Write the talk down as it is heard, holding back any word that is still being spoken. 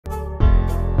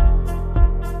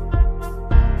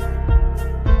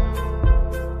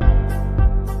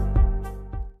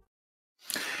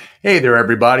Hey there,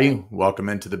 everybody. Welcome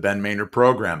into the Ben Maynard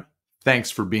program.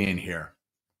 Thanks for being here.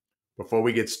 Before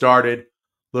we get started, a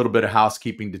little bit of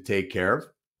housekeeping to take care of.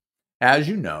 As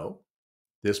you know,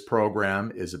 this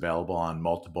program is available on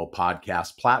multiple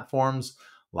podcast platforms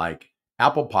like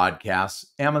Apple Podcasts,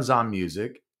 Amazon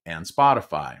Music, and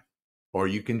Spotify. Or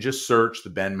you can just search the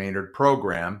Ben Maynard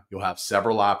program. You'll have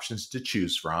several options to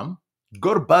choose from.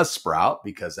 Go to Buzzsprout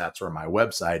because that's where my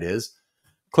website is.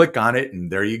 Click on it,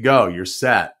 and there you go. You're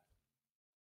set.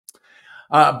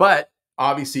 But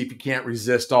obviously, if you can't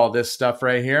resist all this stuff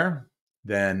right here,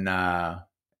 then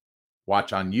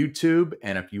watch on YouTube.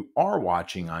 And if you are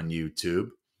watching on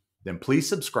YouTube, then please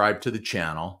subscribe to the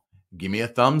channel, give me a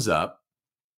thumbs up,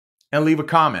 and leave a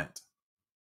comment.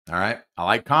 All right. I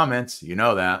like comments. You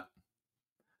know that.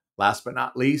 Last but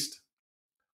not least,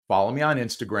 follow me on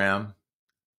Instagram,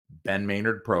 Ben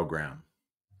Maynard Program.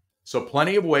 So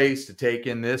plenty of ways to take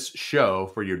in this show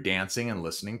for your dancing and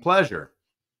listening pleasure.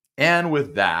 And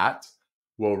with that,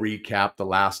 we'll recap the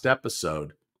last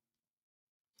episode.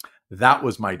 That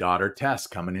was my daughter Tess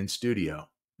coming in studio.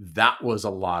 That was a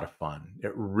lot of fun.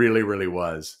 It really, really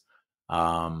was.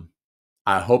 I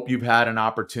hope you've had an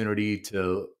opportunity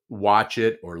to watch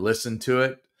it or listen to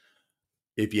it.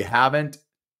 If you haven't,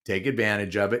 take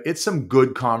advantage of it. It's some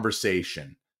good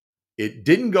conversation. It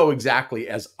didn't go exactly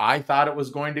as I thought it was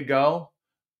going to go.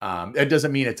 It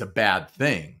doesn't mean it's a bad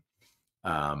thing.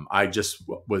 I just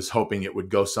was hoping it would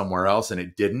go somewhere else, and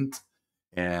it didn't.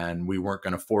 And we weren't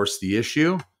going to force the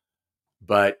issue,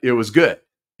 but it was good.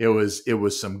 It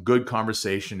was some good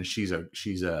conversation. She's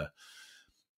a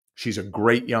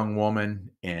great young woman,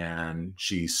 and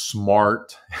she's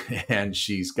smart, and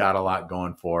she's got a lot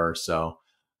going for her. So,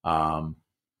 like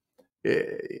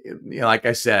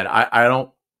I said, I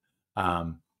don't.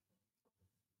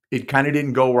 It kind of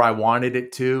didn't go where I wanted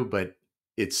it to, but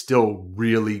it's still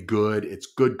really good. It's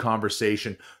good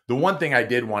conversation. The one thing I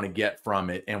did want to get from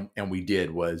it, and we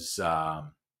did, was I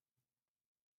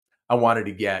wanted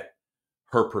to get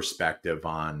her perspective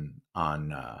on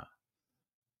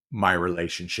my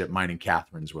relationship, mine and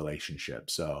Catherine's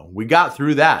relationship. So we got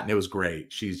through that, and it was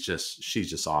great. She's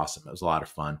just awesome. It was a lot of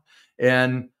fun,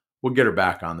 and we'll get her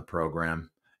back on the program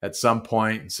at some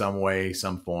point, in some way,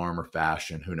 some form or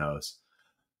fashion. Who knows?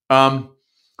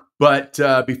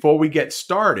 But before we get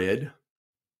started,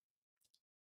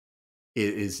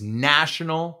 it is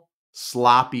National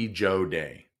Sloppy Joe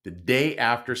Day, the day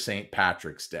after St.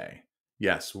 Patrick's Day.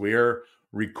 Yes, we're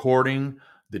recording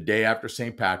the day after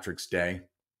St. Patrick's Day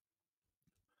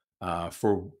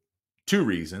for two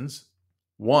reasons.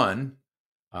 One,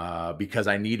 because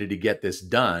I needed to get this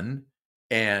done.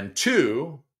 And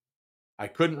two, I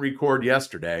couldn't record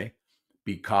yesterday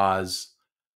because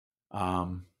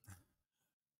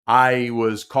I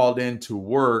was called in to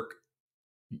work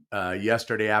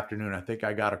yesterday afternoon. I think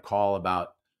I got a call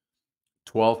about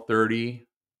 12:30,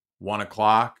 1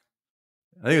 o'clock.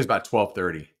 I think it was about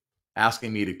 12:30,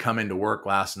 asking me to come into work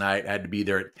last night. I had to be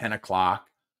there at 10 o'clock.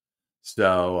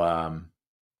 So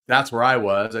that's where I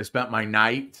was. I spent my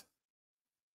night,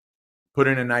 put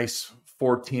in a nice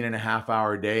 14 and a half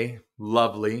hour day.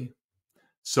 Lovely.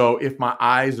 So if my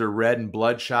eyes are red and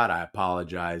bloodshot, I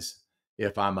apologize.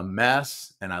 If I'm a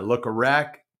mess and I look a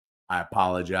wreck, I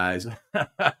apologize.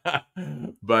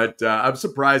 But I'm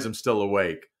surprised I'm still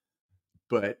awake.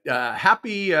 But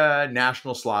happy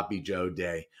National Sloppy Joe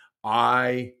Day.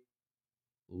 I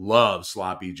love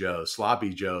Sloppy Joes.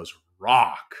 Sloppy Joes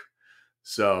rock.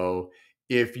 So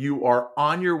if you are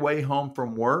on your way home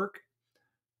from work,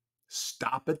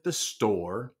 stop at the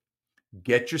store,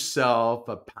 get yourself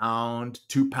a pound,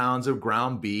 2 pounds of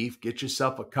ground beef, get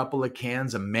yourself a couple of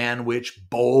cans of Manwich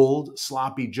Bold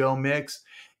Sloppy Joe mix,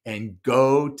 and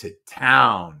go to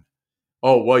town.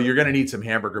 Oh, well, you're going to need some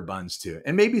hamburger buns too,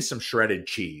 and maybe some shredded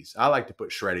cheese. I like to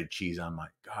put shredded cheese on my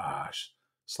gosh,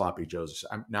 Sloppy Joe's.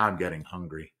 Now I'm getting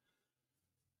hungry.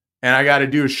 And I got to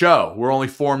do a show. We're only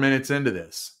 4 minutes into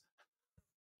this.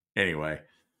 Anyway,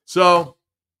 so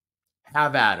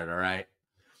have at it, all right?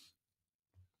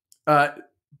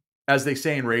 As they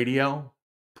say in radio,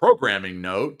 programming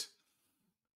note,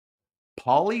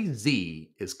 Pauly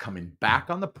Z is coming back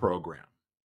on the program.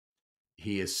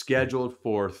 He is scheduled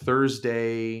for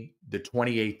Thursday, the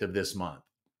 28th of this month.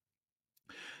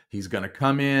 He's going to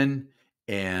come in,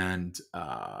 and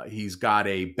he's got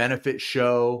a benefit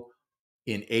show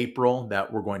in April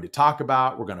that we're going to talk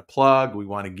about. We're going to plug. We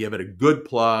want to give it a good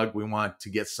plug. We want to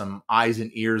get some eyes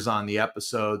and ears on the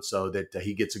episode so that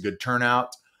he gets a good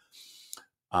turnout.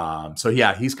 So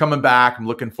yeah, he's coming back. I'm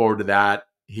looking forward to that.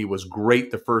 He was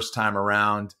great the first time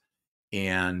around,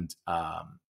 and I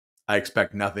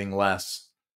expect nothing less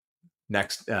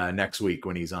next week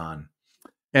when he's on.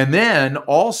 And then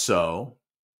also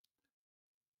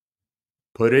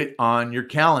put it on your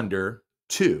calendar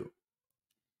too.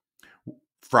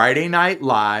 Friday Night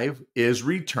Live is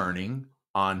returning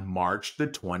on March the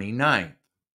 29th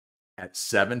at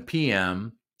 7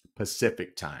 p.m.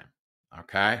 Pacific time.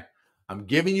 Okay. I'm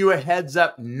giving you a heads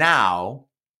up now.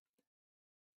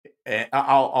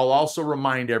 I'll also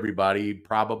remind everybody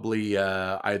probably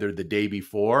either the day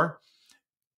before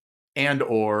and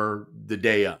or the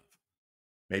day of.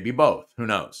 Maybe both. Who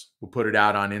knows? We'll put it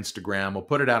out on Instagram. We'll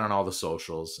put it out on all the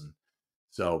socials. And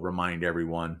so remind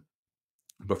everyone.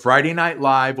 But Friday Night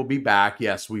Live will be back.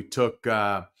 Yes, we've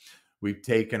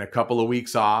taken a couple of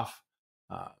weeks off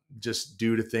just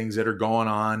due to things that are going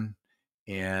on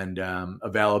and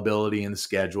availability in the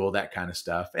schedule, that kind of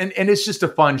stuff. And it's just a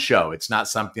fun show. It's not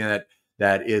something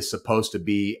that is supposed to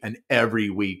be an every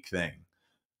week thing.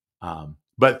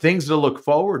 But things to look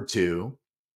forward to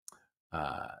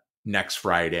next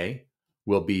Friday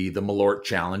will be the Malort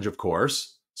Challenge, of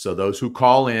course. So those who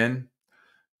call in,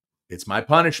 it's my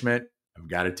punishment. I've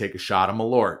got to take a shot of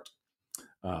Malort.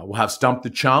 We'll have Stump the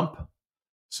Chump.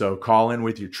 So call in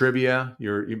with your trivia,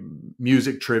 your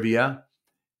music trivia,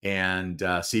 and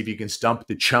see if you can stump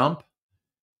the chump.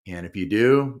 And if you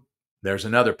do, there's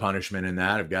another punishment in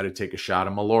that. I've got to take a shot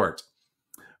of Malort.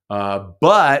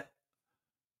 But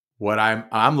what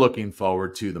I'm looking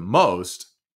forward to the most,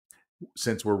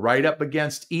 since we're right up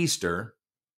against Easter,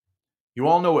 you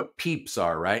all know what Peeps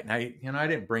are, right? And I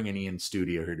didn't bring any in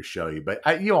studio here to show you, but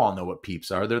you all know what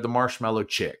Peeps are. They're the marshmallow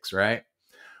chicks, right?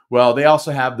 Well, they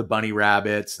also have the bunny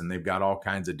rabbits, and they've got all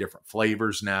kinds of different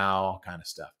flavors now, all kind of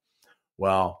stuff.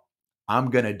 Well, I'm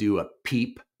going to do a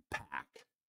Peep Pack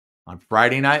on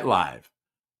Friday Night Live.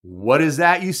 What is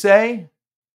that, you say?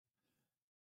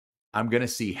 I'm going to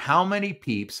see how many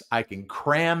Peeps I can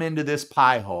cram into this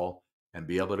pie hole and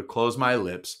be able to close my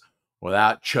lips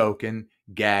without choking,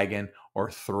 gagging, or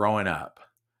throwing up.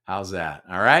 How's that?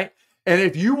 All right. And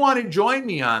if you want to join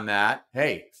me on that,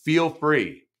 hey, feel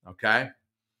free. Okay.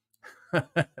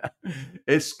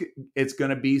 It's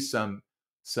going to be some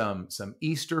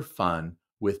Easter fun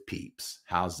with Peeps.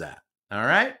 How's that? All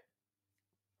right.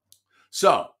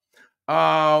 So,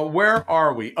 where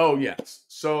are we? Oh, yes.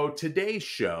 So today's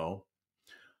show,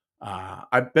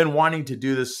 I've been wanting to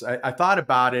do this. I thought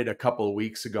about it a couple of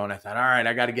weeks ago, and I thought, all right,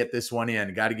 I got to get this one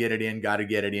in. Got to get it in. Got to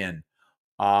get it in.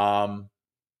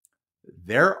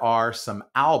 There are some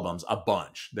albums, a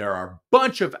bunch. There are a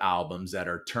bunch of albums that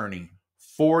are turning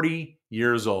 40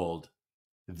 years old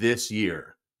this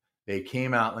year. They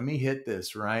came out. Let me hit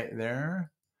this right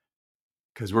there,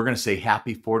 because we're going to say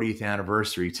happy 40th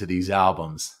anniversary to these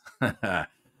albums.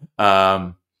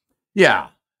 Now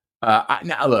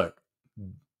look,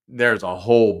 there's a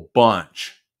whole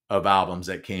bunch of albums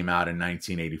that came out in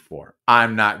 1984.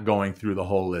 I'm not going through the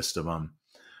whole list of them.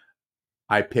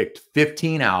 I picked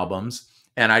 15 albums,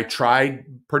 and I tried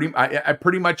I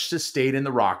pretty much just stayed in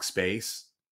the rock space,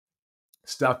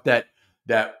 stuff that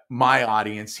my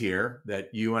audience here,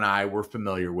 that you and I were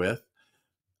familiar with.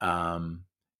 And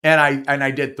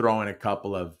I did throw in a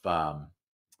couple of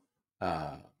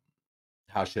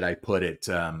how should I put it?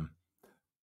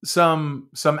 Some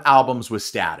albums with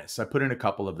Status. I put in a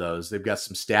couple of those. They've got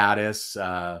some Status.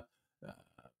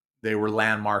 They were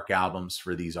landmark albums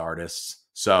for these artists.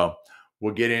 So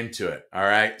we'll get into it. All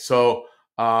right. So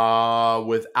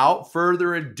without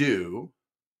further ado,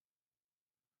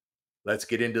 let's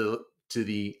get into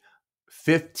the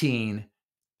 15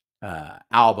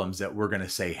 albums that we're going to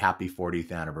say happy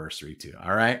 40th anniversary to.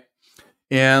 All right.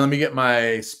 And let me get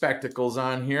my spectacles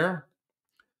on here.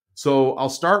 So I'll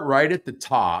start right at the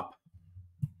top.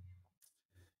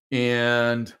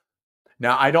 And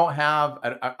now I don't have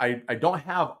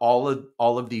all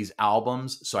of these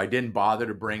albums, so I didn't bother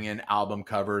to bring in album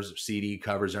covers or CD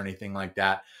covers or anything like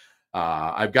that.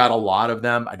 I've got a lot of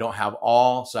them. I don't have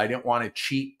all, so I didn't want to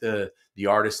cheat the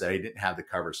artists that I didn't have the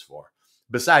covers for.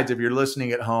 Besides, if you're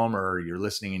listening at home or you're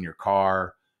listening in your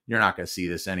car, you're not going to see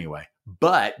this anyway.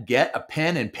 But get a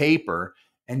pen and paper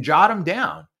and jot them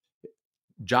down.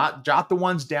 Jot the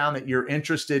ones down that you're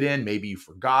interested in. Maybe you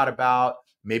forgot about.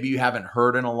 Maybe you haven't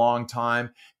heard in a long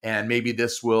time, and maybe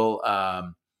this will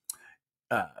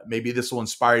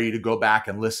inspire you to go back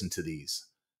and listen to these.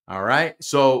 All right.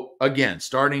 So again,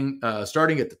 starting at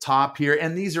the top here,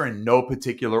 and these are in no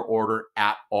particular order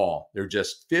at all. They're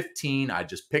just 15. I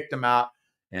just picked them out,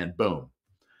 and boom.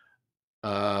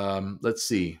 Let's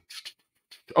see.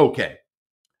 Okay,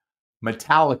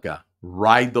 Metallica,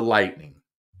 Ride the Lightning.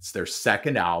 It's their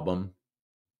second album.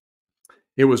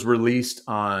 It was released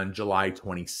on July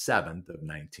 27th of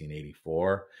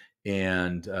 1984.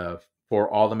 And for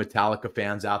all the Metallica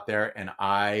fans out there, and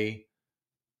I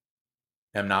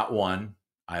am not one.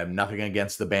 I have nothing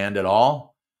against the band at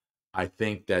all. I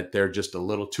think that they're just a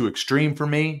little too extreme for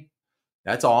me.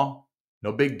 That's all.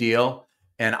 No big deal.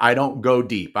 And I don't go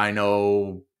deep. I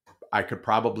know I could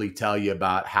probably tell you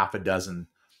about half a dozen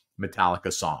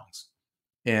Metallica songs.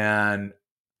 And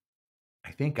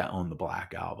I think I own the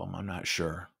Black Album. I'm not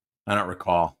sure. I don't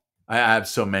recall. I have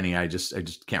so many. I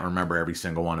just can't remember every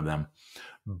single one of them.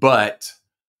 But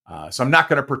so I'm not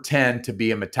going to pretend to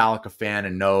be a Metallica fan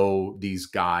and know these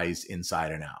guys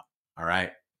inside and out. All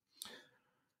right.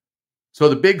 So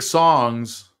the big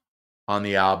songs on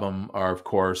the album are, of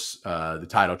course, the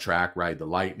title track, Ride the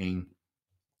Lightning,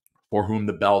 For Whom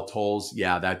the Bell Tolls.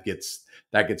 Yeah, that gets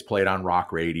played on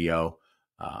rock radio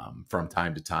from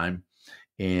time to time.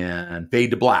 And Fade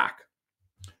to Black.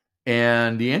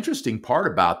 And the interesting part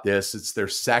about this, it's their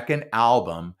second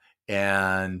album,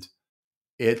 and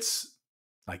it's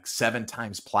like 7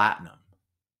 times platinum.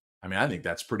 I mean, I think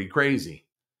that's pretty crazy.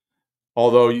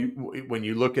 Although when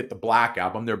you look at the Black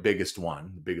Album, their biggest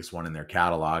one, the biggest one in their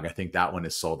catalog, I think that one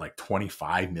has sold like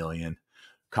 25 million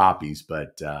copies.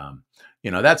 But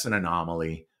that's an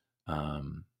anomaly,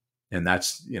 and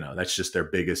that's just their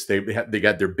biggest. They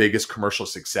got their biggest commercial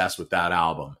success with that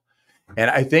album, and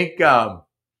I think how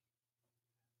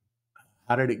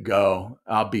did it go?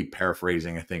 I'll be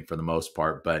paraphrasing, I think, for the most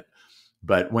part, but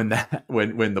when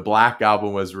the Black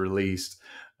Album was released,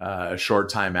 a short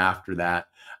time after that,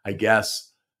 I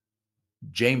guess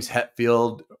James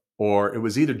Hetfield, or it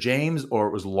was either James or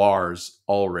it was Lars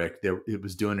Ulrich. It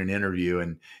was doing an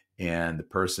interview, and the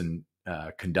person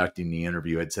conducting the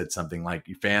interview had said something like,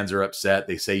 "Your fans are upset.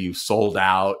 They say you sold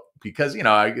out," because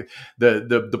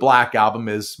the Black Album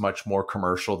is much more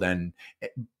commercial than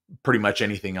pretty much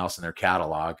anything else in their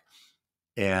catalog,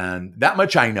 and that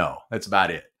much I know. That's about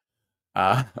it.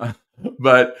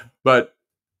 But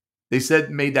they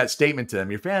made that statement to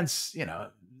them. Your fans,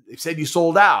 they said you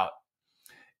sold out.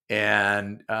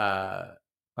 And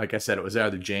like I said, it was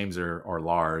either James or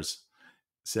Lars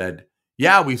said,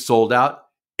 "Yeah, we sold out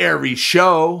every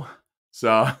show."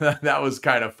 So that was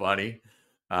kind of funny.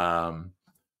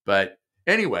 But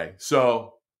anyway,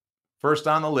 so first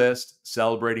on the list,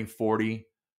 celebrating 40,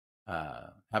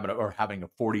 having a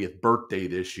 40th birthday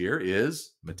this year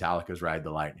is Metallica's Ride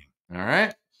the Lightning. All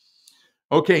right.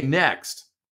 Okay, next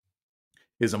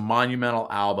is a monumental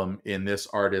album in this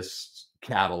artist's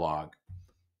catalog.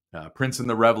 Prince and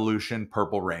the Revolution,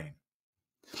 Purple Rain.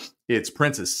 It's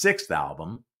Prince's 6th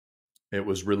album. It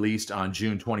was released on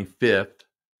June 25th.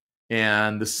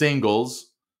 And the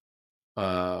singles,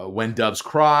 When Doves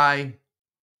Cry,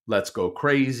 Let's Go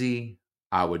Crazy,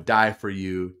 I Would Die for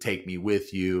You, Take Me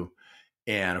With You,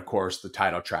 and of course the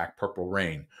title track, Purple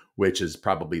Rain, which is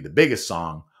probably the biggest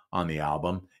song on the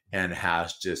album and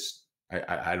has just,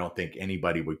 I don't think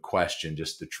anybody would question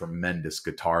just the tremendous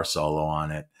guitar solo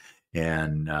on it.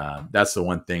 And that's the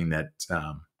one thing that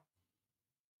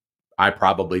I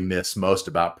probably miss most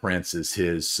about Prince is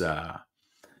his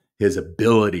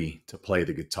ability to play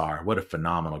the guitar. What a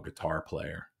phenomenal guitar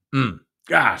player.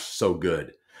 Gosh, so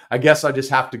good. I guess I just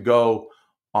have to go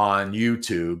on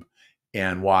YouTube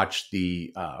and watch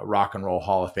the Rock and Roll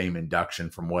Hall of Fame induction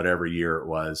from whatever year it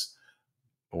was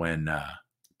when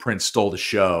Prince stole the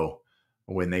show,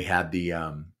 when they had the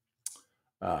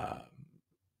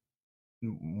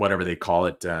whatever they call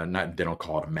it, they don't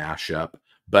call it a mashup,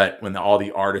 but when all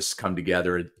the artists come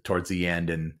together towards the end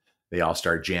and they all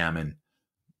start jamming,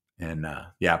 and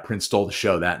Prince stole the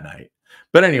show that night.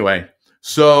 But anyway,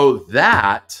 so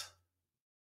that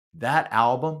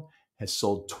album has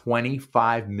sold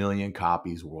 25 million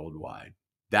copies worldwide.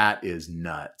 That is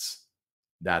nuts.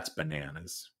 That's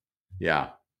bananas.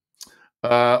 Yeah.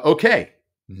 Okay.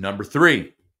 Number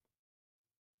 3,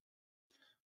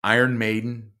 Iron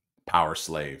Maiden, Power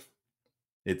Slave.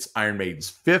 It's Iron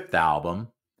Maiden's 5th album,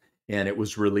 and it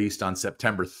was released on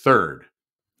September 3rd.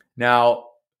 Now,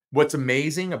 what's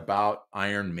amazing about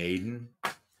Iron Maiden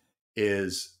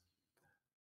is,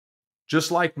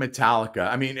 just like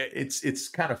Metallica, I mean, it's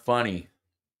kind of funny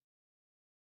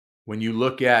when you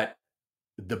look at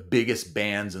the biggest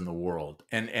bands in the world,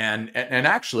 and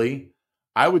actually,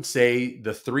 I would say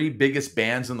the 3 biggest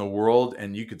bands in the world,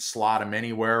 and you could slot them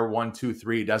anywhere, 1, 2,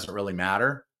 3, it doesn't really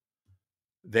matter.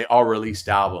 They all released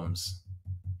albums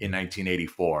in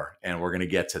 1984, and we're going to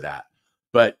get to that.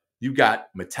 But you've got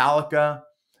Metallica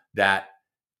that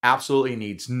absolutely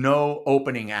needs no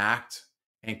opening act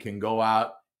and can go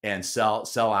out and sell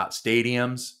out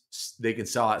stadiums. They can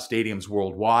sell out stadiums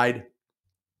worldwide.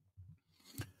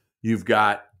 You've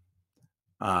got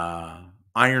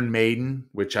Iron Maiden,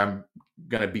 which I'm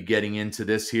going to be getting into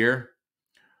this here.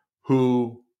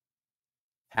 who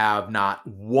have not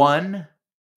one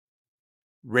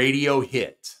radio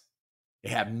hit. They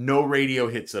have no radio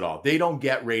hits at all. They don't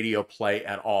get radio play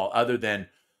at all, other than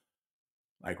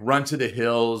like Run to the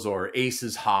Hills or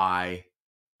Aces High,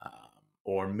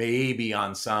 or maybe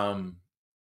on some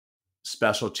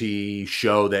specialty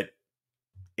show that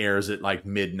airs at like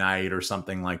midnight or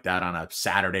something like that on a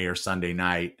Saturday or Sunday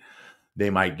night. They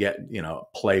might get,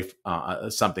 play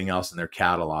something else in their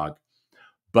catalog.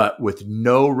 But with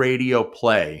no radio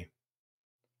play,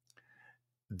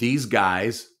 these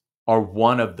guys are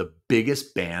one of the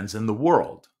biggest bands in the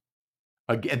world.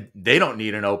 Again, they don't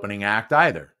need an opening act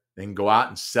either. They can go out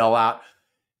and sell out.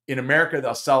 In America,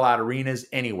 they'll sell out arenas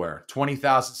anywhere,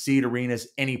 20,000 seat arenas,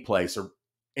 any place, or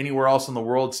anywhere else in the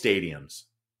world, stadiums.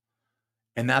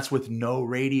 And that's with no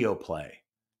radio play.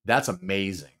 That's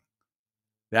amazing.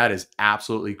 That is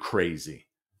absolutely crazy.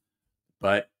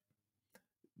 But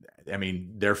I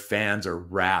mean, their fans are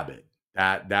rabid.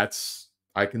 That's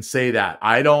I can say that.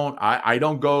 I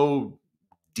don't go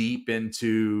deep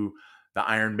into the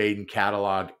Iron Maiden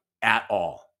catalog at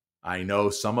all. I know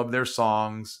some of their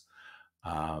songs.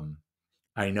 I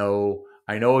know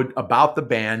about the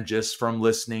band just from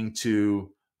listening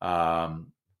to.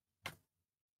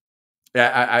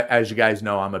 As you guys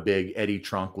know, I'm a big Eddie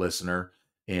Trunk listener,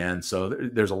 and so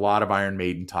there's a lot of Iron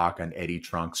Maiden talk on Eddie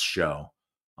Trunk's show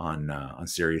on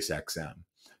Sirius XM.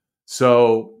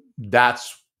 So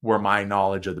that's where my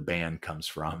knowledge of the band comes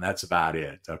from. That's about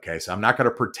it. Okay, so I'm not going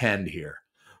to pretend here,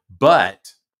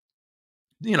 but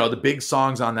the big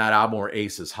songs on that album were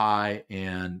Aces High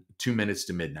and 2 Minutes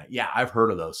to Midnight. Yeah, I've heard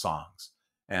of those songs,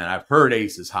 and I've heard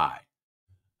Aces High.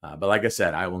 But like I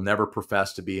said, I will never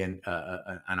profess to be an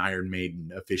Iron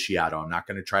Maiden aficionado. I'm not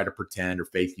going to try to pretend or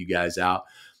fake you guys out,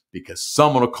 because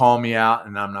someone will call me out,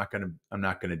 and I'm not going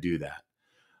to do that.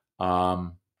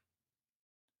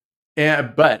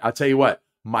 But I'll tell you what,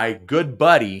 my good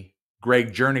buddy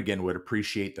Greg Jernigan would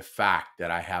appreciate the fact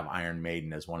that I have Iron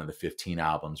Maiden as one of the 15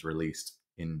 albums released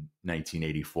in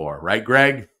 1984. Right,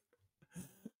 Greg?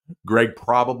 Greg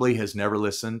probably has never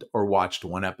listened or watched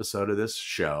one episode of this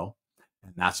show,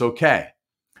 and that's okay.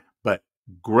 But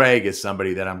Greg is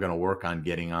somebody that I'm going to work on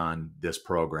getting on this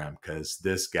program, because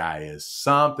this guy is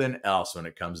something else when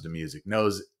it comes to music.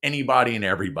 Knows anybody and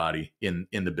everybody in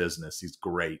the business. He's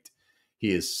great.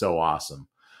 He is so awesome.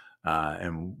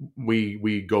 And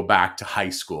we go back to high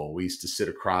school. We used to sit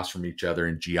across from each other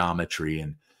in geometry,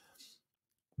 and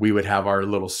we would have our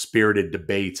little spirited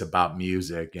debates about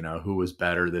music, who was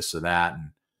better, this or that.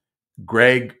 And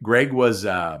Greg was,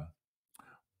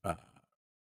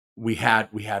 we had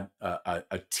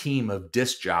a team of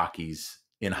disc jockeys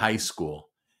in high school,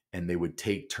 and they would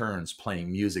take turns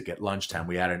playing music at lunchtime.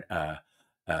 We had a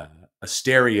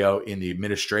stereo in the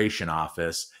administration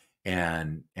office,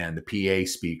 and the PA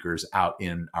speakers out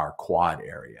in our quad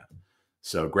area.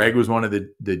 So Greg was one of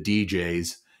the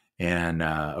DJs, and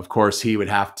of course he would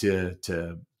have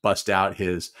to bust out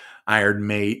his Iron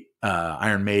Maiden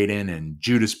and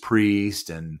Judas Priest,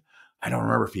 and I don't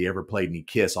remember if he ever played any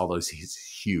Kiss, although he's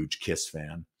a huge Kiss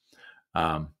fan.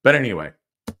 But anyway,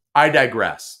 I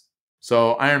digress.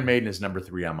 So Iron Maiden is number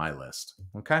 3 on my list.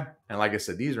 Okay. And like I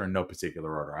said, these are in no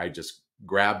particular order. I just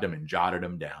grabbed them and jotted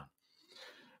them down.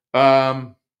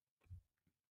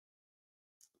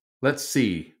 Let's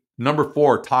see. Number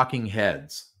 4, Talking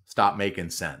Heads, Stop Making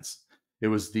Sense. It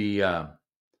was the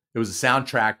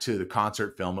soundtrack to the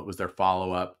concert film. It was their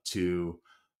follow-up to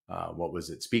what was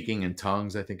it? Speaking in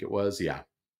Tongues, I think it was. Yeah.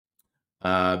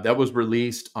 That was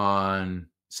released on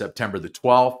September the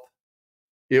 12th.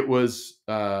 It was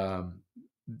that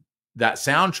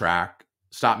soundtrack,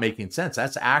 Stop Making Sense.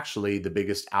 That's actually the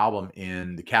biggest album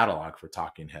in the catalog for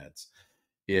Talking Heads.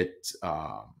 It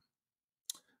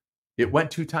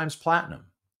went 2 times platinum.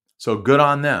 So good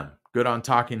on them. Good on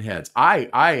Talking Heads. I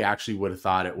actually would have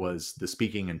thought it was the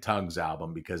Speaking in Tongues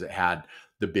album, because it had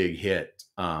the big hit,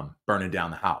 Burning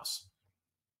Down the House.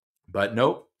 But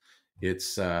nope,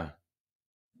 it's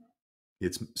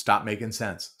Stop Making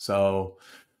Sense. So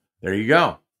there you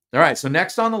go. All right, so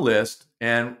next on the list,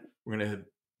 and we're going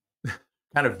to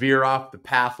kind of veer off the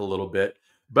path a little bit,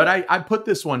 but I put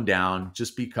this one down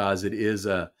just because it is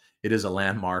a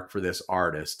landmark for this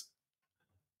artist,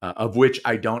 of which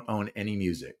I don't own any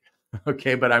music.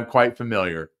 Okay, but I'm quite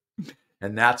familiar.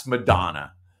 And that's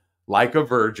Madonna. Like a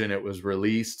Virgin. It was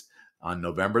released on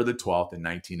November the 12th in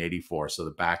 1984, so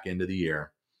the back end of the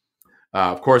year.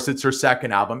 Of course, it's her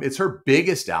second album. It's her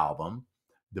biggest album,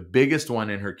 the biggest one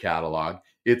in her catalog.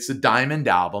 It's a diamond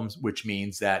album, which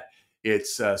means that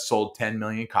it's sold 10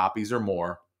 million copies or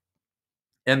more.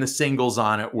 And the singles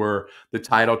on it were the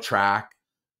title track,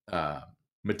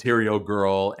 Material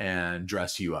Girl and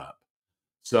Dress You Up.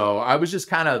 So I was just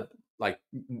kind of like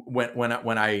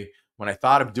when I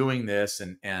thought of doing this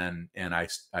and I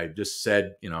just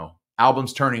said, you know,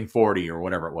 albums turning 40 or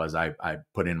whatever it was, I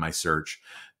put in my search.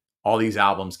 All these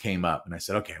albums came up and I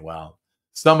said, okay, well,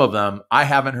 some of them I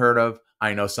haven't heard of.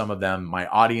 I know some of them my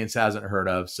audience hasn't heard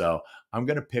of. So I'm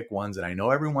going to pick ones that I know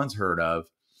everyone's heard of,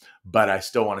 but I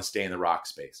still want to stay in the rock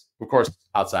space. Of course,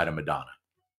 outside of Madonna.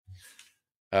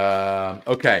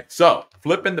 Okay, so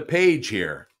flipping the page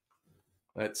here.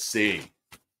 Let's see.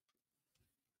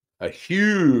 A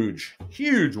huge,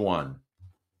 huge one.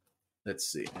 Let's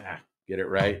see. Get it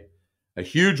right. A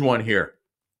huge one here.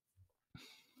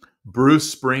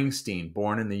 Bruce Springsteen,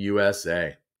 Born in the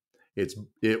USA.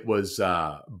 It was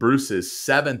Bruce's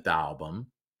 7th album.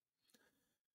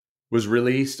 Was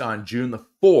released on June the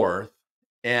 4th.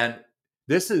 And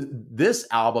this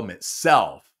album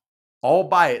itself, all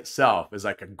by itself, is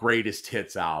like a greatest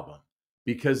hits album.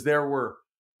 Because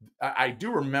I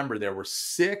do remember there were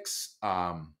six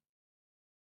top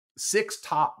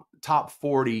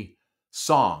 40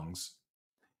 songs,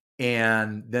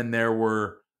 and then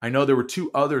I know there were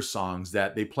 2 other songs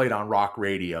that they played on rock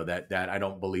radio that I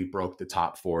don't believe broke the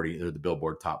top 40 or the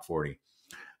Billboard top 40.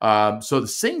 So the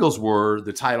singles were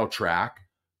the title track,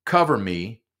 Cover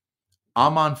Me,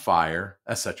 I'm on Fire.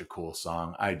 That's such a cool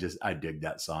song. I dig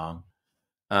that song.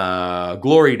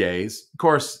 Glory Days. Of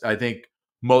course, I think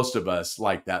most of us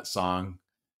like that song.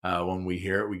 When we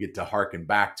hear it, we get to hearken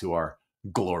back to our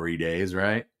glory days,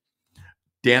 right?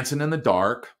 Dancing in the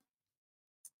Dark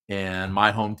and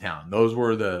My Hometown. Those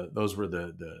were the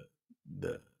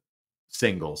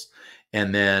singles.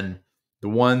 And then the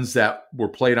ones that were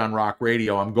played on rock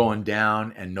radio, I'm Going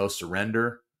Down and No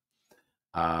Surrender.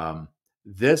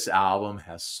 This album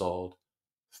has sold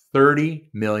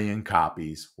 30 million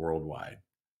copies worldwide.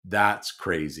 That's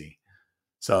crazy.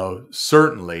 So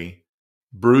certainly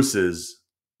Bruce's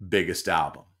biggest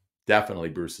album. Definitely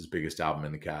Bruce's biggest album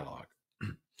in the catalog.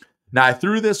 Now, I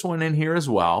threw this one in here as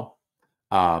well.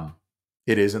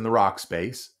 It is in the rock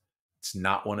space. It's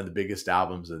not one of the biggest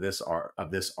albums of this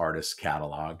artist's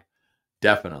catalog.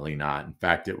 Definitely not. In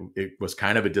fact, it was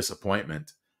kind of a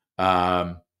disappointment.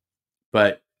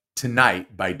 But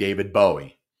Tonight by David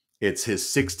Bowie. It's his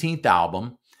 16th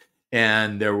album,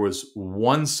 and there was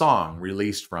one song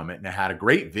released from it, and it had a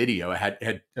great video. It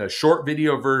had a short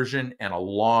video version and a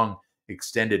long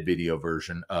extended video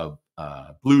version of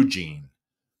Blue Jean.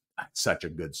 Such a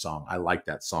good song. I like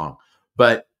that song.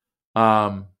 But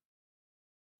I'm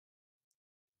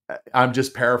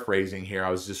just paraphrasing here. I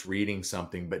was just reading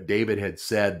something, but David had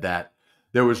said that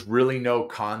there was really no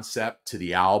concept to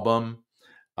the album.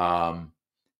 But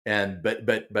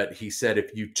he said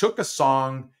if you took a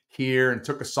song here and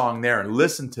took a song there and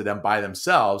listened to them by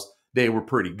themselves, they were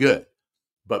pretty good.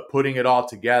 But putting it all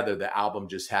together, the album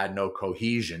just had no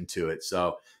cohesion to it.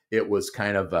 So it was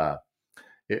kind of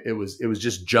it was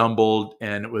just jumbled,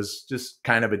 and it was just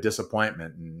kind of a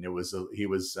disappointment. And he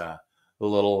was a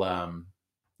little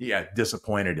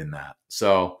disappointed in that.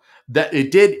 So that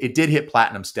it did hit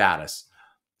platinum status.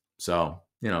 So,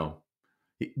 you know,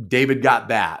 David got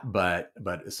that, but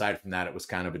aside from that, it was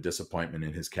kind of a disappointment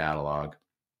in his catalog.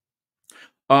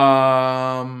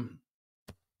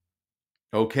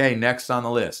 Okay, next on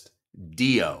the list,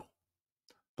 Dio,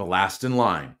 The Last in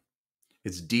Line.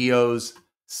 It's Dio's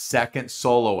second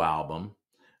solo album.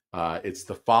 It's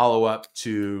the follow-up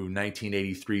to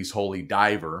 1983's Holy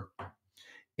Diver,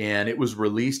 and it was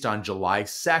released on July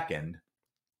 2nd.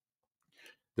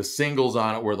 The singles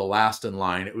on it were The Last in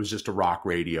Line. It was just a rock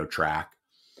radio track.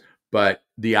 But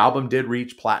the album did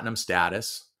reach platinum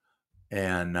status.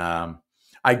 And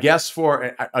I guess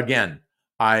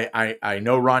I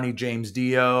know Ronnie James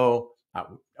Dio.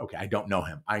 Okay, I don't know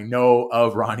him. I know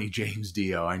of Ronnie James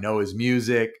Dio. I know his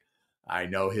music. I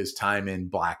know his time in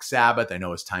Black Sabbath. I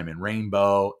know his time in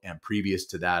Rainbow, and previous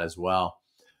to that as well.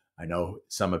 I know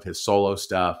some of his solo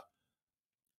stuff.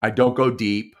 I don't go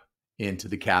deep into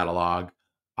the catalog.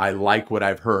 I like what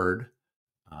I've heard.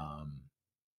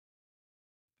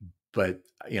 But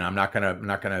I'm not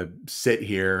gonna sit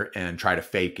here and try to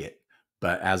fake it.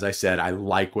 But as I said, I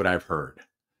like what I've heard,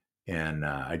 and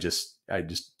I just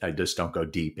don't go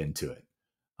deep into it.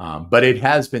 But it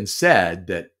has been said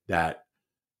that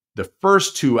the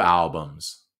first 2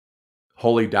 albums,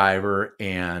 Holy Diver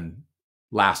and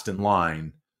Last in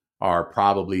Line, are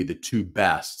probably the 2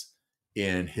 best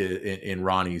in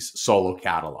Ronnie's solo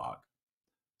catalog.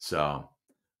 So.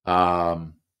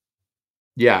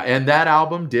 Yeah, and that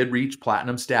album did reach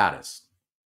platinum status.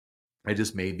 I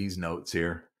just made these notes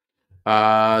here.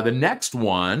 The next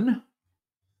one,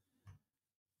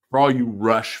 for all you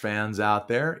Rush fans out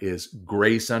there, is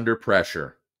Grace Under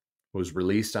Pressure. It was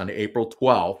released on April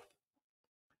 12th.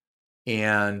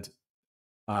 And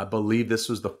I believe this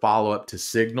was the follow-up to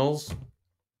Signals.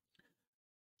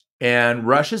 And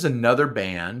Rush is another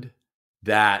band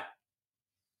that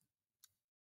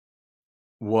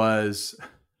was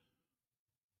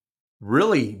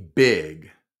really big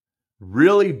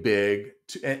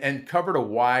and covered a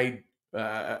wide,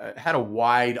 had a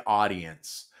wide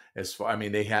audience. As far, I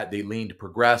mean, they leaned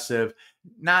progressive.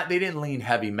 They didn't lean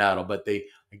heavy metal, but I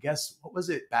guess, what was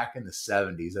it back in the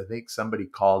 70s? I think somebody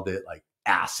called it like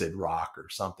acid rock or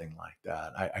something like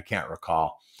that. I can't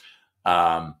recall.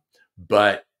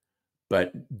 But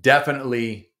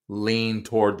definitely lean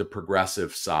toward the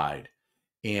progressive side.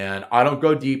 And I don't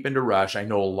go deep into Rush. I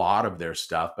know a lot of their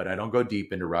stuff, but I don't go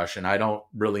deep into Rush, and I don't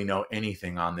really know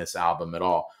anything on this album at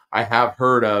all. I have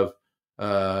heard of,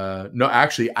 no,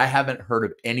 actually, I haven't heard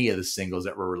of any of the singles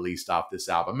that were released off this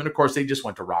album. And of course, they just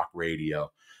went to rock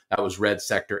radio. That was Red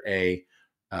Sector A,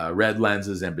 Red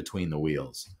Lenses, and Between the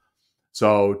Wheels.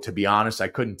 So to be honest, I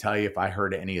couldn't tell you if I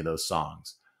heard any of those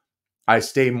songs. I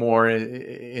stay more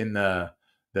in the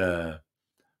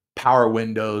Power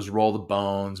Windows, Roll the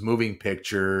Bones, Moving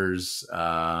Pictures,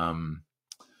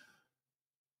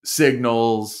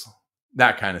 Signals,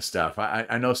 that kind of stuff.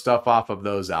 I know stuff off of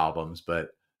those albums,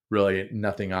 but really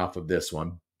nothing off of this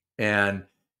one. And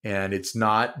it's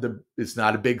not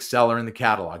a big seller in the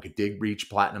catalog. It did reach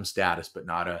platinum status, but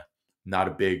not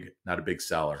a big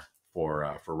seller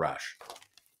for Rush.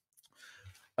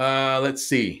 Let's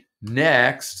see.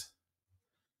 Next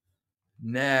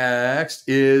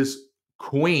is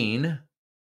Queen,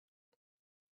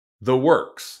 The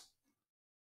Works.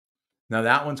 Now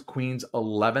that one's Queen's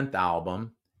 11th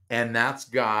album, and that's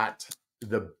got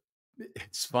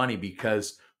it's funny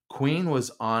because Queen was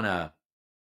on a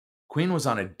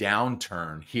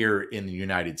downturn here in the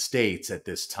United States at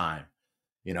this time.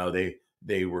 You know,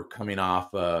 they were coming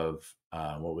off of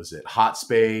what was it? Hot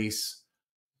Space.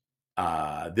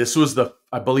 I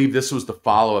believe this was the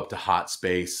follow-up to Hot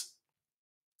Space.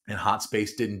 And Hot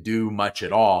Space didn't do much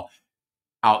at all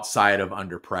outside of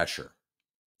Under Pressure.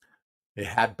 It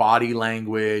had Body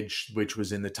Language, which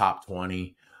was in the top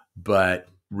 20, but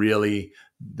really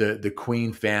the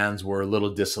Queen fans were a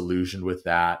little disillusioned with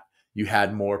that. You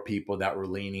had more people that were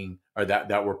leaning, or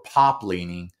that were pop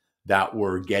leaning, that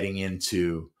were getting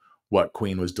into what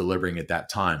Queen was delivering at that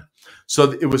time.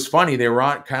 So it was funny. They were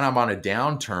kind of on a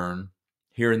downturn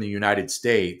here in the United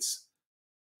States.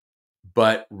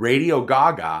 But Radio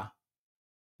Gaga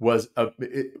was a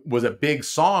big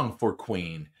song for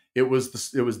Queen. It was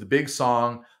the big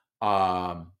song.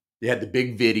 They had the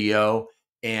big video,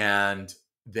 and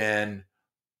then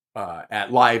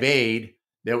at Live Aid,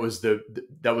 that was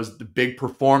the big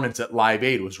performance at Live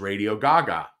Aid was Radio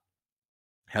Gaga.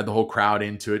 Had the whole crowd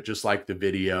into it, just like the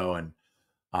video, and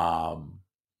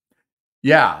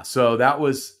yeah. So that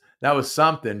was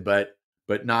something, but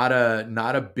not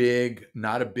a big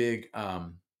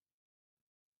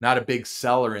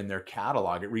seller in their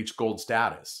catalog. It reached gold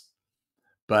status.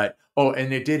 But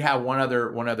and it did have one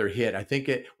other hit. I think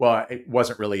it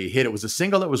wasn't really a hit. It was a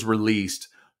single that was released,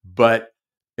 but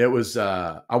it was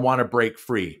I Want to Break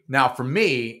Free. Now for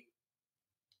me,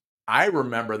 I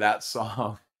remember that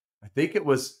song. I think it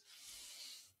was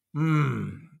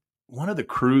one of the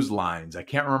cruise lines. I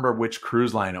can't remember which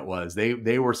cruise line it was.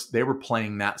 They were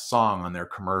playing that song on their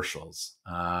commercials.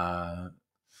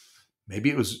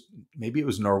 Maybe it was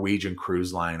Norwegian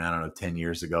Cruise Line. I don't know, 10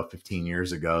 years ago, 15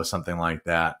 years ago, something like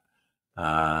that.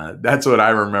 That's what I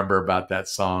remember about that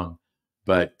song.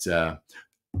 But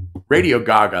Radio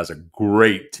Gaga is a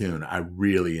great tune. I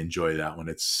really enjoy that one.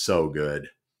 It's so good.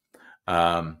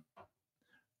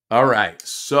 All right,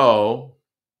 so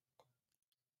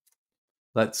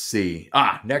let's see.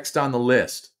 Next on the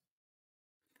list,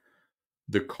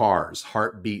 The Cars,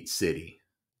 Heartbeat City.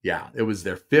 Yeah, it was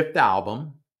their 5th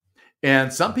album.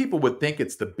 And some people would think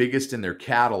it's the biggest in their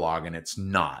catalog, and it's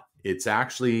not. It's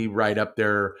actually right up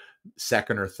there,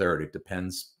 2nd or 3rd. It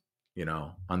depends,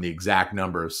 on the exact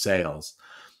number of sales.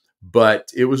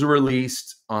 But it was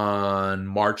released on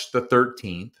March the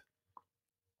 13th.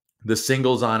 The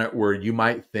singles on it were You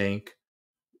Might Think,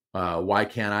 Why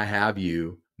Can't I Have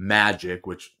You, Magic,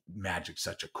 which Magic's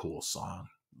such a cool song.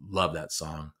 Love that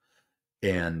song.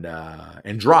 And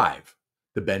Drive,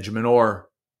 the Benjamin Orr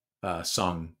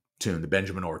song tune, the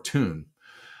Benjamin Orr tune.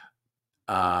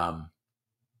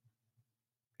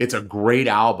 It's a great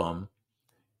album.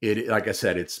 It, like I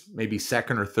said, it's maybe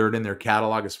 2nd or 3rd in their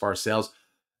catalog as far as sales.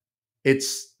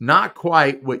 It's not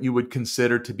quite what you would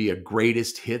consider to be a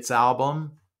greatest hits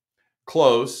album.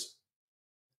 Close.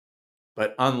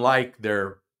 But unlike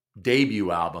their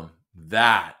debut album,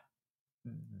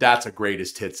 that's a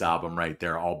greatest hits album right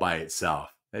there all by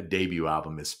itself. That debut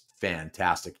album is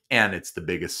fantastic, and it's the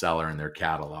biggest seller in their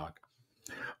catalog.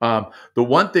 The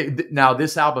one thing now,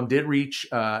 this album did reach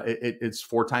it's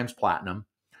 4 times platinum,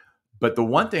 but the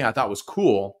one thing I thought was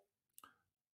cool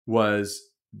was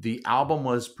the album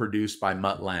was produced by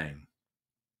Mutt Lange.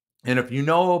 And if you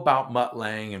know about Mutt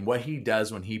Lange and what he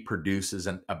does when he produces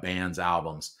a band's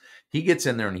albums, he gets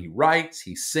in there and he writes,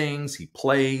 he sings, he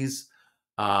plays,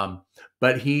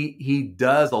 but he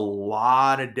does a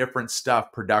lot of different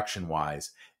stuff production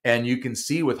wise. And you can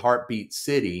see with Heartbeat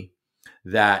City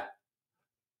that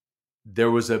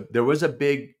there was a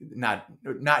big,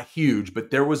 not huge,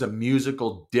 but there was a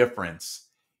musical difference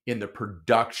in the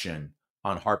production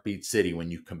on Heartbeat City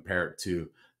when you compare it to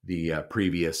the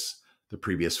previous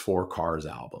 4 Cars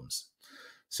albums.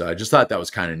 So I just thought that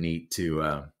was kind of neat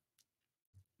to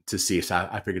see. So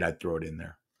I figured I'd throw it in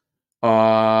there.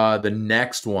 The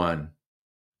next one,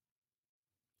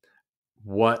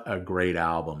 what a great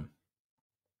album.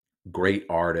 Great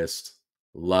artist.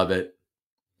 Love it.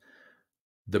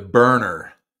 The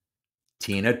Burner,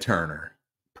 Tina Turner,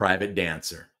 Private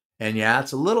Dancer. And yeah,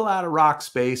 it's a little out of rock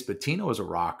space, but Tina was a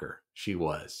rocker. She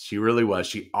was. She really was.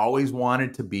 She always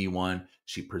wanted to be one.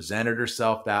 She presented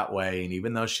herself that way. And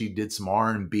even though she did some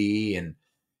R&B and,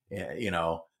 you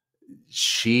know,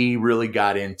 she really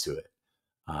got into it.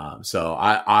 So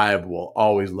I will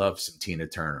always love some Tina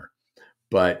Turner.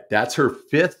 But that's her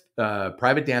 5th,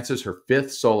 Private Dancer's her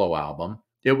 5th solo album.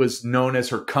 It was known as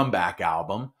her comeback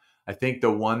album. I think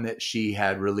the one that she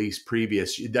had released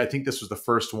previous, I think this was the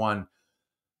first one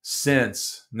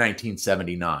since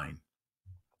 1979.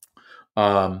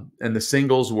 And the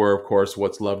singles were, of course,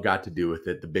 What's Love Got to Do with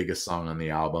It, the biggest song on the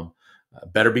album.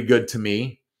 Better Be Good to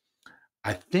Me.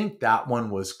 I think that one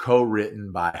was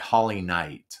co-written by Holly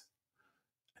Knight.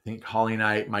 I think Holly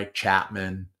Knight, Mike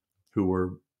Chapman, who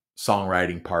were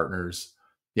songwriting partners.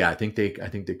 Yeah, I think they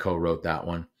co-wrote that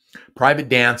one. Private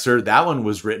Dancer, that one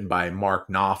was written by Mark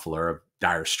Knopfler of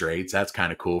Dire Straits. That's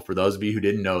kind of cool. For those of you who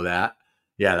didn't know that,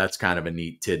 yeah, that's kind of a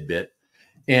neat tidbit.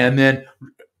 And then,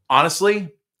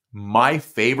 honestly, my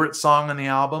favorite song on the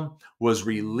album was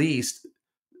released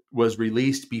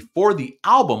before the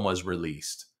album was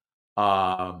released.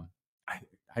 I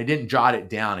didn't jot it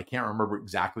down. I can't remember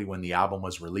exactly when the album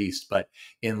was released, but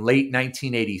in late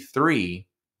 1983,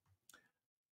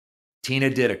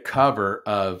 Tina did a cover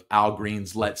of Al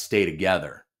Green's Let's Stay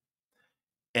Together.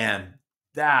 And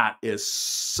that is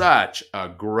such a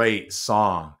great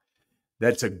song.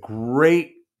 That's a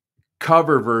great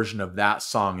cover version of that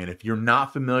song. And if you're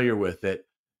not familiar with it,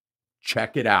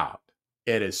 check it out.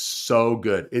 It is so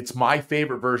good. It's my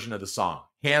favorite version of the song,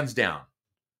 hands down.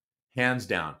 Hands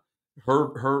down.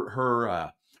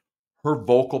 Her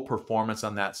vocal performance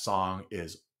on that song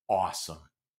is awesome.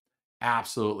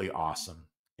 Absolutely awesome.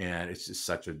 And it's just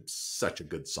such a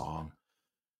good song.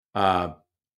 And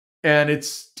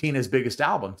it's Tina's biggest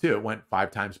album too. It went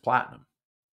 5 times platinum.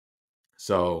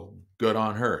 So good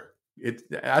on her.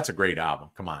 That's a great album.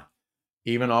 Come on.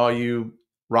 Even all you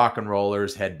rock and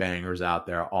rollers, headbangers out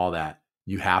there, all that,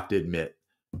 you have to admit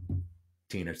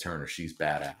Tina Turner, she's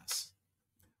badass.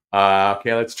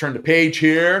 Okay, let's turn the page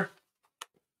here.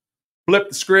 Flip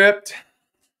the script.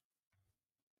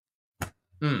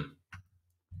 Got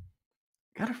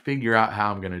to figure out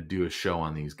how I'm going to do a show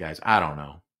on these guys. I don't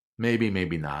know. Maybe,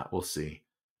 maybe not. We'll see.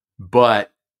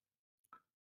 But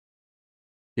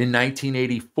in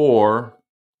 1984,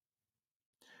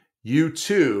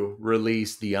 U2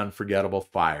 released The Unforgettable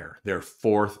Fire, their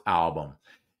 4th album.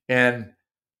 And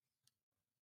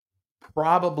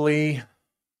probably,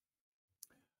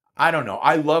 I don't know.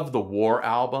 I love the War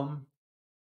album.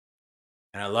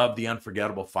 And I love the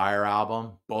Unforgettable Fire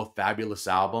album. Both fabulous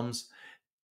albums.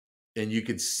 And you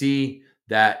could see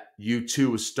that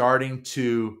U2 was starting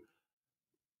to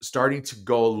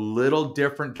go a little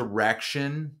different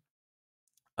direction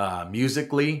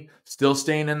musically, still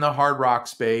staying in the hard rock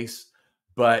space,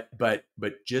 but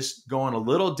just going a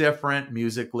little different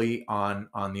musically on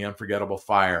the Unforgettable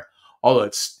Fire. Although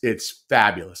it's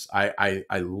fabulous. I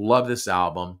love this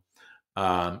album.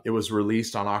 It was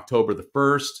released on October the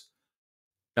 1st.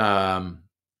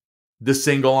 The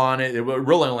single on it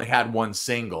really only had one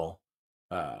single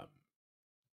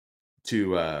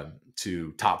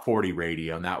to top 40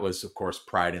 radio, and that was, of course,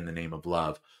 Pride in the Name of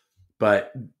Love.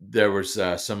 But there was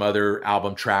some other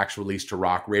album tracks released to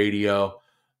rock radio.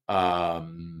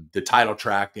 The title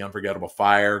track, The Unforgettable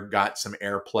Fire, got some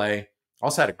airplay.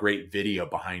 Also had a great video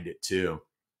behind it too.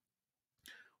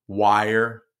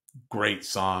 Wire, great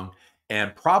song.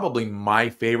 And probably my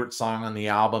favorite song on the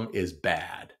album is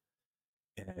Bad.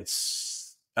 And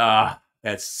that's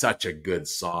such a good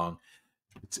song.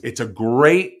 It's a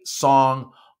great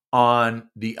song on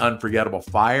the Unforgettable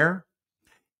Fire.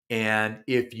 And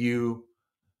if you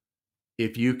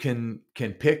can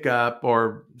pick up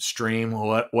or stream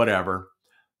whatever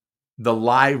the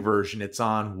live version, it's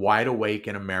on Wide Awake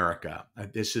in America.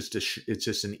 It's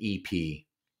just an EP.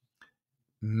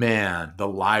 Man, the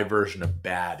live version of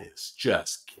Bad is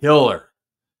just killer.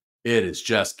 It is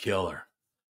just killer.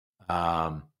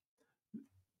 Now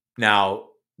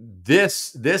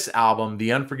this album,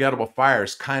 The Unforgettable Fire,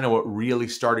 is kind of what really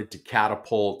started to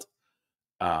catapult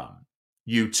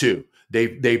U2.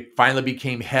 They finally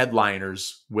became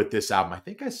headliners with this album. I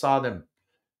think I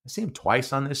see them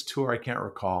twice on this tour. I can't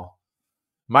recall.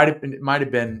 It might have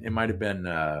been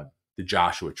the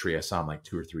Joshua Tree. I saw them like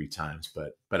 2 or 3 times,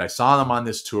 but I saw them on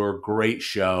this tour. Great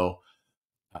show.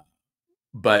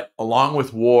 But along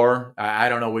with War, I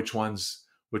don't know which one's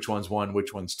 1,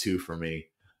 which one's 2 for me.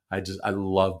 I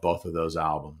love both of those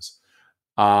albums.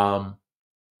 But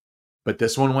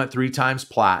this one went 3 times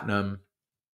platinum.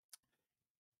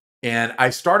 And I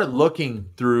started looking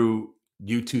through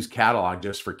U2's catalog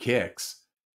just for kicks.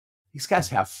 These guys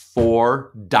have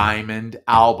 4 diamond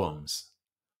albums.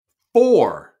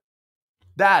 4.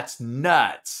 That's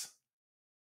nuts.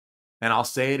 And I'll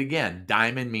say it again.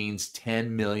 Diamond means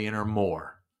 10 million or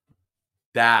more.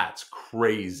 That's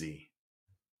crazy.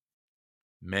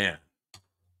 Man.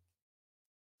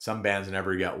 Some bands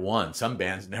never get 1. Some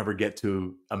bands never get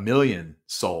to 1 million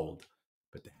sold.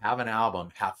 But to have an album,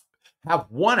 have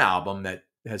one album that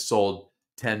has sold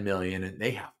 10 million, and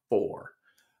they have 4.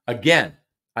 Again,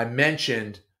 I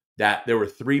mentioned that there were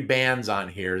 3 bands on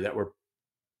here that were,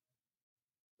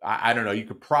 I don't know, you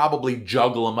could probably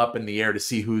juggle them up in the air to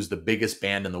see who's the biggest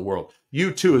band in the world.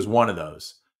 U2 is one of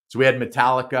those. So we had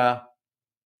Metallica,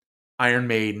 Iron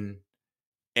Maiden,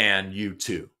 and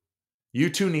U2.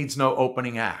 U2 needs no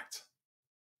opening act.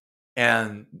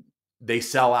 And they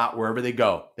sell out wherever they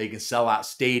go. They can sell out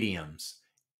stadiums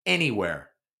anywhere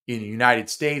in the United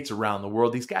States, around the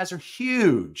world. These guys are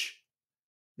huge.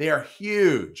 They are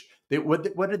huge.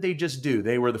 What did they just do?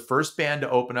 They were the first band to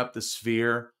open up the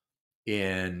Sphere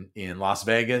in Las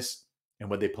Vegas. And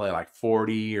would they play like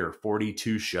 40 or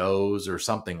 42 shows or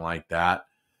something like that?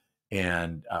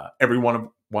 And every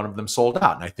one of them sold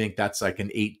out. And I think that's like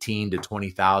an 18 to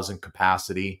 20,000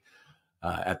 capacity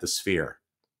at the Sphere.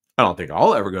 I don't think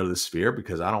I'll ever go to the Sphere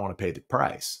because I don't want to pay the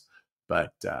price.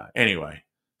 But anyway,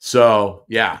 so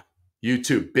yeah,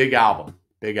 U2, big album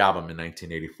in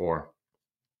 1984.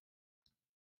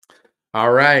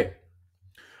 All right.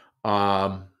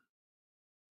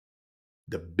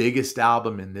 The biggest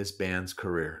album in this band's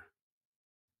career.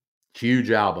 Huge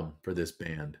album for this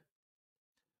band.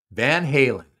 Van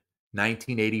Halen,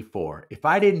 1984. If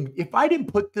I didn't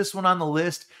put this one on the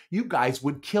list, you guys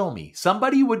would kill me.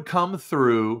 Somebody would come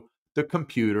through the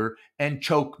computer and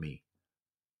choke me.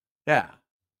 Yeah.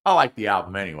 I like the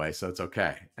album anyway, so it's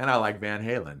okay. And I like Van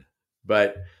Halen.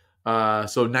 But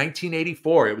so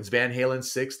 1984, it was Van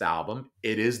Halen's 6th album.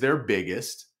 It is their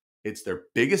biggest. It's their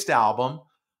biggest album.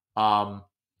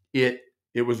 It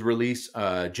was released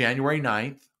January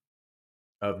 9th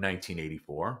of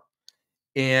 1984.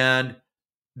 And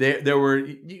there were,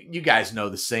 you guys know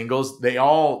the singles. They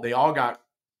all got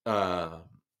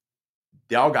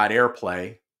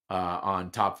airplay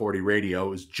on Top 40 radio. It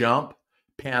was Jump,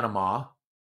 Panama,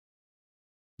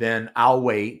 then I'll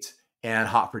Wait, and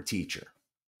Hot for Teacher.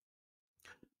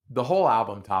 The whole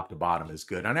album, top to bottom, is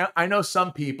good. I know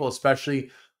some people, especially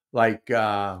like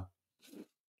I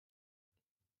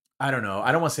don't know,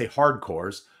 I don't want to say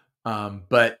hardcores,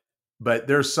 but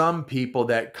there's some people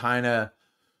that kind of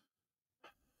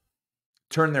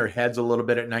turn their heads a little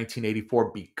bit at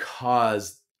 1984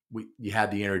 because you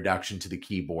had the introduction to the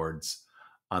keyboards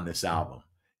on this album.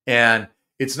 And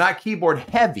it's not keyboard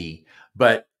heavy,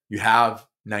 but you have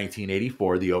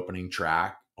 1984, the opening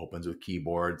track opens with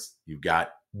keyboards. You've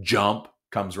got Jump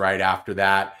comes right after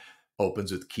that,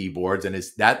 opens with keyboards, and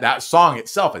it's that song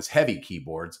itself is heavy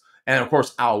keyboards. And of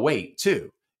course, I'll Wait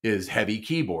too is heavy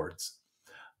keyboards.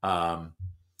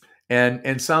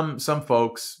 And some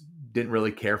folks didn't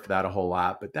really care for that a whole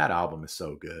lot, but that album is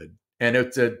so good. And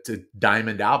it's a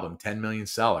diamond album, 10 million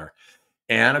seller.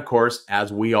 And of course,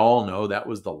 as we all know, that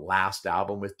was the last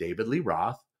album with David Lee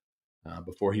Roth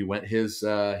before he went his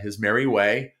merry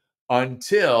way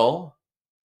until,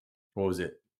 what was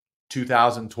it,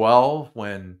 2012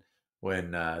 when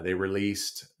they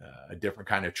released A Different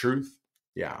Kind of Truth.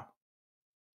 Yeah.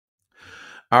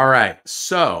 All right.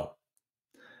 So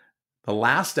the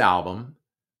last album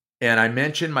And I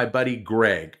mentioned my buddy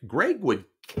Greg. Greg would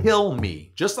kill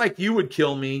me, just like you would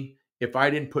kill me if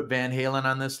I didn't put Van Halen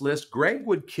on this list. Greg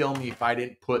would kill me if I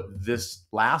didn't put this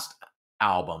last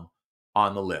album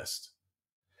on the list.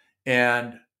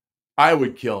 And I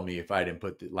would kill me if I didn't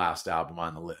put the last album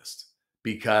on the list.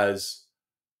 Because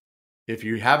if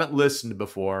you haven't listened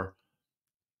before,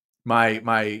 my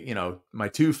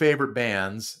two favorite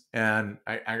bands, and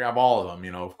I have all of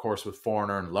them, of course, with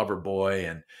Foreigner and Loverboy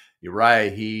and Uriah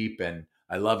Heep, and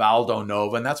I love Aldo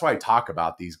Nova, and that's why I talk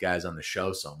about these guys on the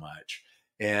show so much.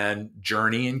 And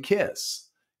Journey and Kiss,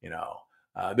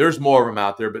 there's more of them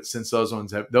out there, but since those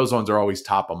ones are always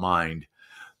top of mind,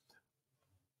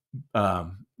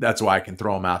 that's why I can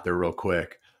throw them out there real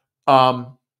quick.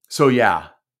 So yeah,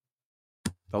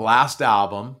 the last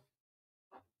album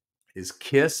is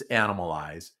Kiss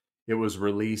Animalize. It was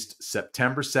released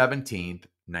September 17th,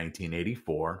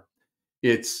 1984.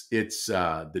 It's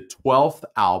the 12th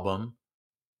album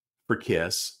for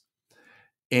Kiss,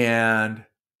 and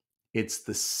it's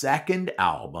the second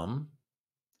album,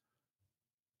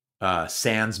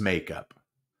 sans makeup.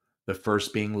 The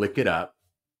first being Lick It Up.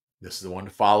 This is the one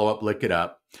to follow up Lick It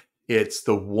Up. It's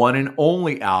the one and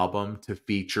only album to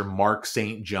feature Mark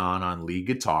St. John on lead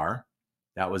guitar.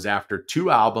 That was after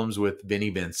 2 albums with Vinnie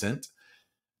Vincent.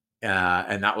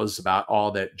 And that was about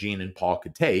all that Gene and Paul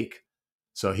could take.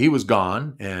 So he was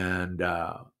gone, and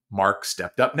Mark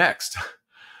stepped up next.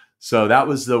 So that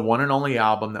was the one and only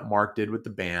album that Mark did with the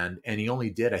band. And he only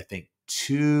did, I think,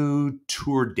 2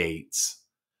 tour dates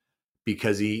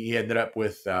because he ended up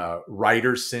with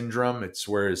writer's syndrome. It's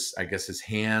where his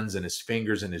hands and his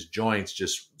fingers and his joints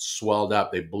just swelled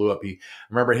up. They blew up. I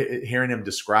remember hearing him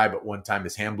describe it one time.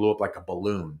 His hand blew up like a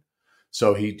balloon.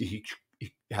 So he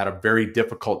had a very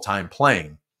difficult time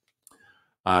playing.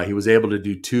 He was able to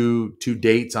do two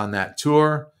dates on that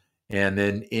tour. And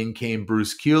then in came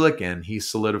Bruce Kulick, and he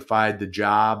solidified the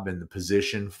job and the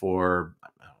position for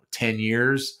 10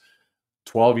 years,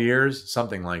 12 years,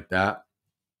 something like that.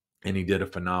 And he did a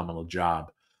phenomenal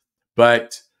job.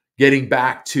 But getting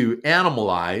back to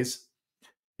Animalize,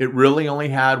 it really only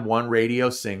had one radio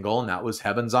single, and that was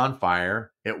Heaven's on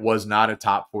Fire. It was not a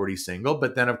top 40 single,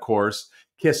 but then, of course,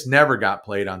 Kiss never got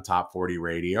played on top 40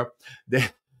 radio.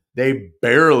 They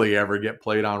barely ever get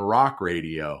played on rock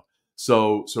radio.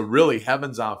 So really,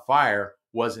 Heaven's on Fire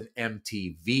was an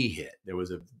MTV hit. There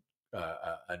was a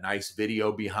nice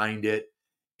video behind it.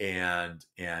 And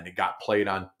it got played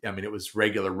on, it was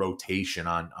regular rotation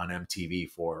on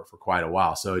MTV for quite a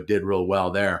while. So it did real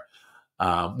well there,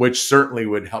 which certainly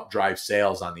would help drive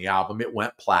sales on the album. It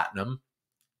went platinum.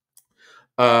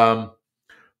 But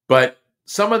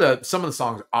some of the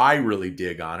songs I really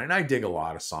dig on, and I dig a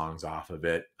lot of songs off of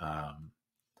it.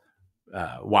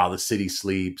 While the City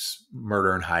Sleeps,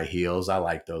 Murder in High Heels. I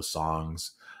like those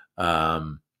songs.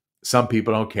 Some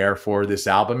people don't care for this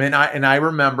album. And I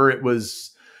remember it was,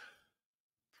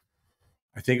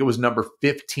 I think it was number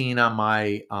 15 on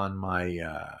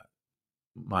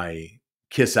my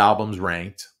Kiss albums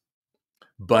ranked,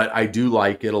 but I do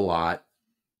like it a lot.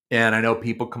 And I know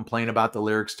people complain about the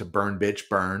lyrics to Burn Bitch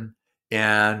Burn,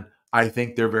 and I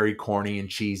think they're very corny and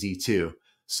cheesy too.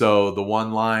 So the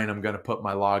one line, I'm going to put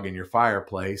my log in your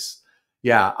fireplace.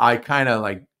 Yeah, I kind of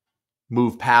like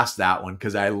move past that one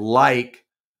because I like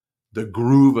the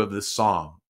groove of the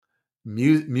song.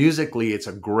 Musically, it's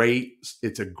a great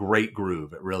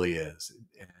groove. It really is,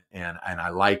 and I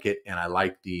like it, and I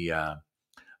like the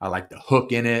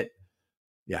hook in it.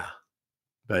 Yeah,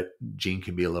 but Gene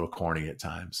can be a little corny at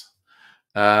times.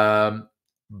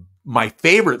 My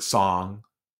favorite song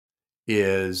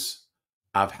is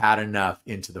 "I've Had Enough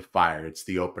Into the Fire." It's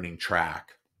the opening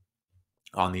track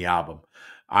on the album.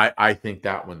 I think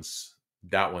that one's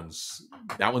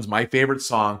my favorite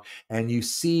song. And you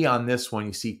see on this one,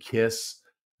 you see Kiss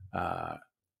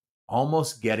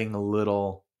almost getting a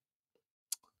little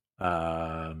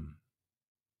how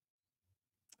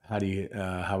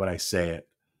would I say it?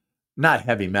 Not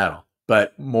heavy metal,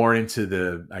 but more into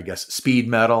the, I guess, speed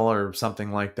metal or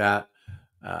something like that.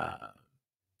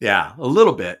 Yeah, a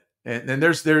little bit. And then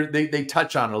they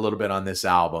touch on it a little bit on this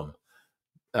album.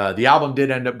 The album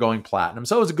did end up going platinum,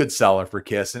 so it was a good seller for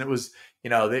Kiss. And it was,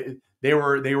 they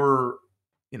were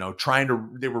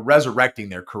resurrecting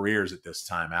their careers at this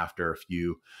time after a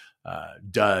few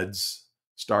duds,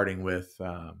 starting with,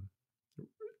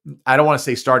 I don't want to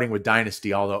say starting with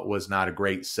Dynasty, although it was not a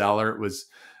great seller. It was,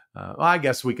 I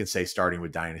guess we can say starting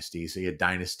with Dynasty. So you had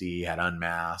Dynasty, you had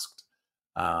Unmasked.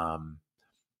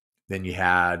 Then you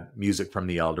had Music from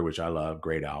the Elder, which I love,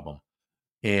 great album.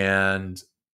 And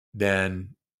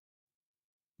then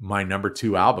my number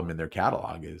 2 album in their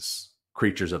catalog is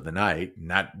Creatures of the Night,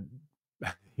 and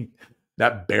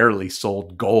that barely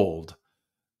sold gold,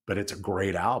 but it's a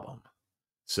great album.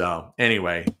 So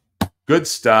anyway, good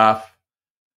stuff.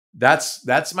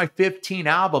 That's my 15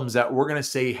 albums that we're going to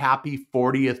say happy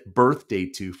 40th birthday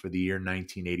to for the year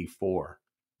 1984.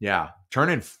 Yeah,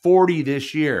 turning 40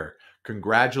 this year.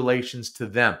 Congratulations to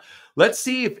them. Let's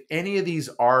see if any of these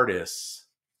artists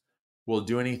will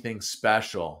do anything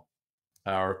special,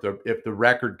 or if the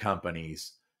record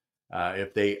companies,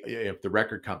 if the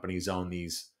record companies own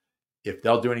these, if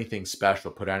they'll do anything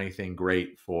special, put out anything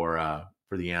great for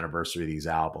the anniversary of these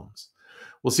albums.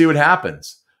 We'll see what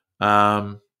happens.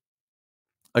 Again,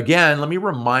 let me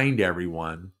remind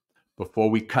everyone before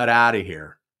we cut out of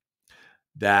here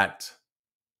that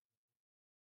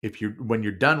when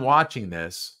you're done watching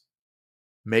this,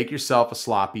 make yourself a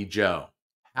sloppy Joe.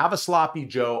 Have a sloppy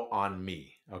Joe on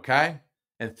me, okay?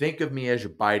 And think of me as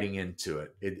you're biting into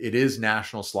it. It is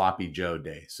National Sloppy Joe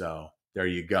Day, so there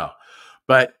you go.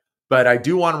 But I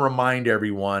do want to remind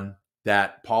everyone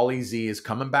that Pauly Z is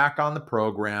coming back on the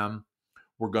program.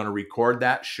 We're going to record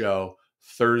that show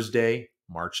Thursday,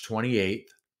 March 28th.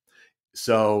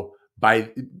 So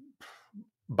by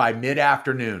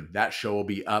mid-afternoon, that show will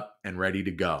be up and ready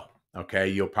to go. Okay,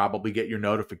 you'll probably get your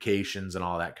notifications and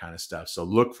all that kind of stuff. So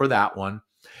look for that one.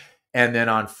 And then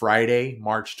on Friday,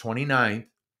 March 29th,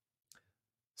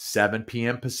 7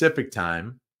 p.m. Pacific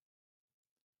time,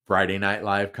 Friday Night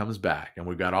Live comes back. And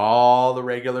we've got all the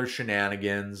regular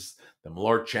shenanigans, the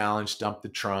Malort Challenge, Stump the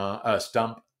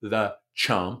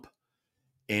Chump,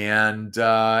 and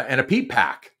a Pete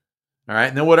Pack. All right.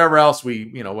 And then whatever else we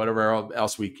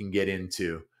can get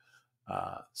into.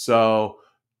 So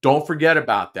don't forget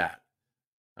about that.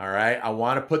 All right. I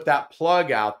want to put that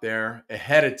plug out there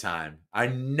ahead of time. I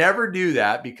never do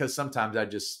that because sometimes I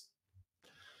just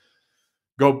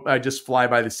fly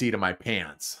by the seat of my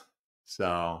pants.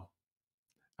 So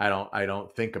I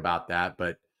don't think about that,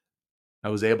 but I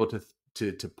was able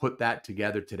to put that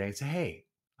together today and say, hey,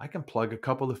 I can plug a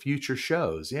couple of future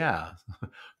shows. Yeah.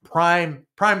 Prime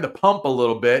the pump a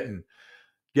little bit and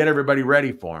get everybody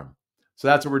ready for them. So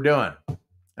that's what we're doing. All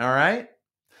right.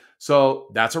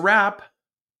 So that's a wrap.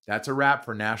 That's a wrap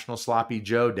for National Sloppy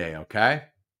Joe Day. Okay.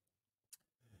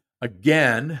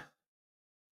 Again,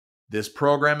 this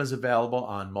program is available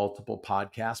on multiple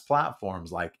podcast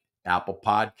platforms like Apple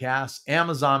Podcasts,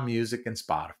 Amazon Music, and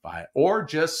Spotify, or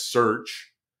just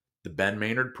search the Ben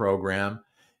Maynard program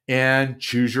and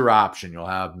choose your option. You'll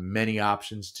have many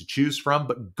options to choose from,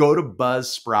 but go to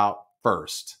Buzzsprout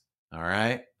first. All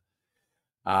right.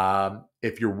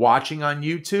 If you're watching on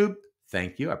YouTube,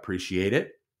 thank you. I appreciate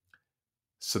it.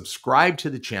 Subscribe to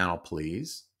the channel,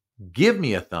 please. Give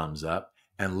me a thumbs up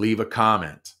and leave a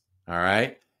comment. All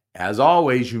right. As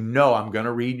always, I'm going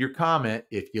to read your comment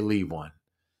if you leave one.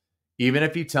 Even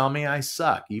if you tell me I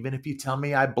suck, even if you tell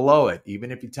me I blow it,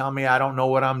 even if you tell me I don't know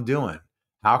what I'm doing.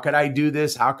 How could I do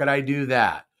this? How could I do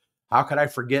that? How could I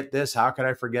forget this? How could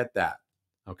I forget that?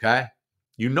 Okay.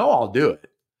 I'll do it.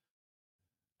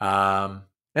 And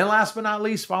last but not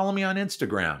least, follow me on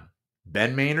Instagram,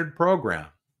 Ben Maynard Program.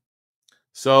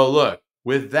 So look,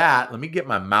 with that, let me get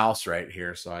my mouse right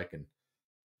here so I can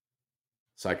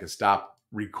stop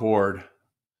record.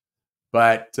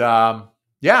 But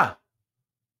yeah,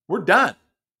 we're done.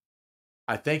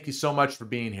 I thank you so much for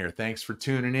being here. Thanks for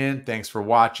tuning in. Thanks for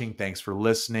watching. Thanks for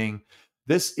listening.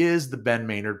 This is the Ben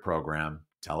Maynard Program.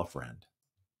 Tell a friend.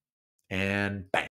 And bang.